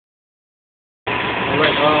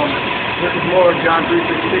This is more John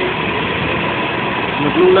 3:16. In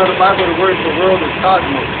the Blue Letter Bible, the word for world is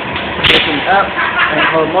cosmos. It's an apt and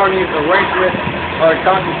harmonious arrangement or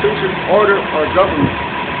constitution, order, or government.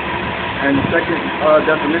 And the second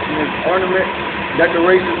definition is ornament,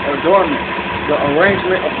 decoration, adornment, the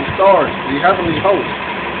arrangement of the stars, the heavenly host,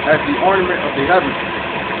 as the ornament of the heavens.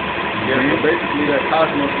 Yeah, so basically that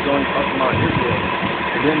cosmos is only talking about Israel,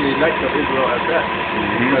 and then the elect of Israel at that,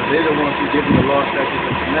 because they're the ones who give them the law, statutes,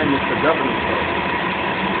 and commandments to govern themselves.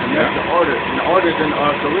 And that's the order, and the order is in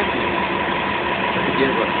Corinthians that he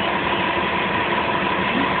gave us.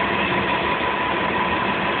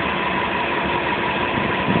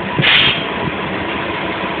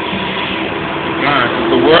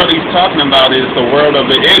 The world he's talking about is the world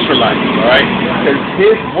of the Israelites, right? Because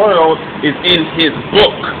his world is in his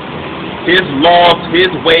book. His laws,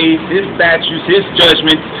 his ways, his statutes, his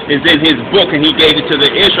judgments is in his book, and he gave it to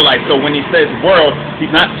the Israelites. So when he says world,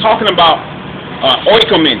 he's not talking about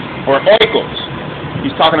oikomen or oikos.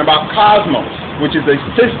 He's talking about cosmos, which is a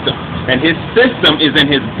system, and his system is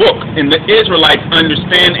in his book, and the Israelites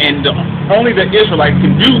understand, and only the Israelites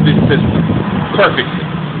can do this system perfectly.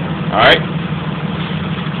 All right?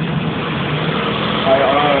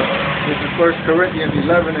 This is 1 Corinthians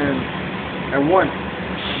 11 and 1.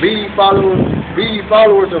 Be ye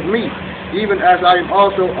followers of me, even as I am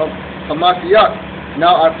also of Hamashiach.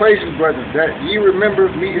 Now I praise you, brethren, that ye remember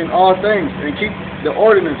me in all things, and keep the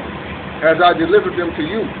ordinances as I delivered them to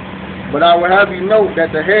you. But I will have you know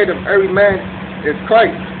that the head of every man is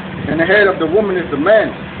Christ, and the head of the woman is the man,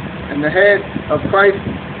 and the head of Christ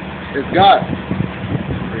is God.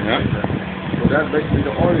 Yeah. So that's basically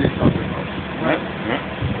the order he's talking about.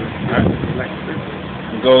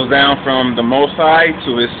 It goes down from the Most High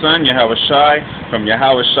to his son, Yahushai, from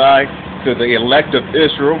Yahushai to the elect of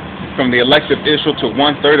Israel, from the elect of Israel to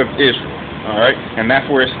 1/3 of Israel. All right? And that's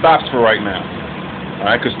where it stops for right now. All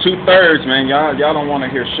right? Because 2/3, man, y'all don't want to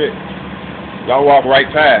hear shit. Y'all walk right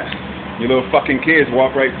past. You little fucking kids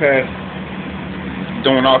walk right past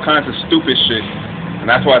doing all kinds of stupid shit. And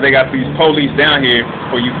that's why they got these police down here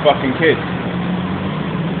for you fucking kids.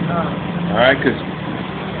 All right? Because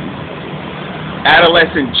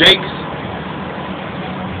adolescent Jakes,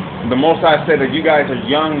 the Most High said that you guys are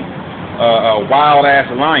young, wild ass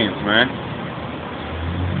lions, man.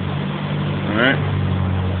 All right.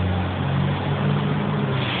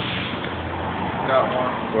 Got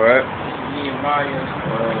one. What? Nehemiah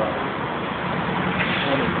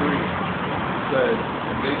 23 says,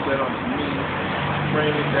 and they said unto me,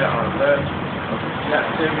 strangers that are left of the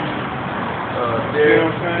captivity,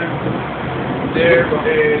 there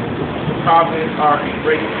is province are in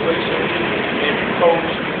great affliction and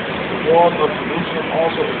coast. The walls of Jerusalem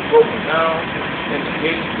also is broken down, and the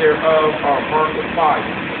gates thereof are burned with fire.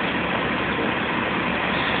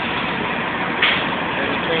 And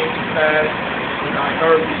it came to pass, when I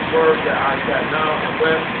heard these words, that I sat down and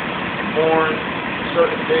wept and mourned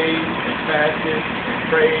certain days and fasted and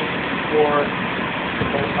prayed before the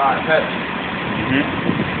Most High heaven.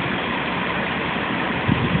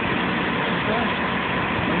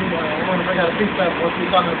 I got to think about what we're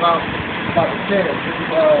talking about the chairs. This is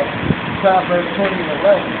Proverbs 20 and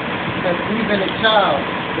 11. It says, even a child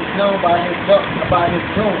is known by his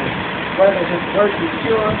doing, whether his work is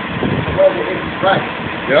pure or whether it is right.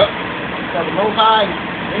 Yep. So the Most High,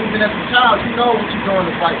 even as a child, you know what you're doing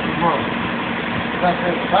is right and wrong. That's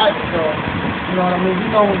in the Bible. So, you know what I mean? You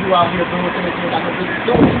know when you're out here doing things you're not really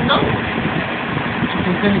doing, you know. You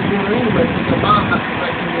continue to do it anyway because your mom's not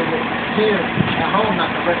correcting you here at home,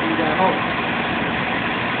 not correcting you at home.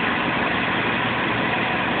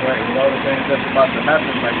 Right, with all the things that's about to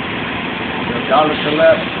happen, like the dollar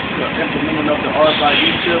collapse, the implementing of the RFID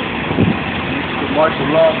chip, the martial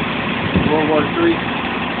law, World War III,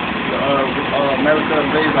 America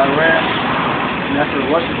invades Iran, and that's where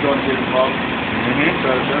Russia's going to get involved.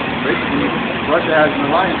 Because basically, Russia has an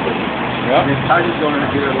alliance with them. Yep. And China's going to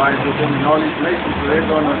get an alliance with them, and all these nations, so they're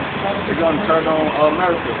going to turn on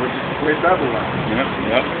America, which is Babylon.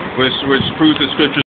 Which proves the scripture.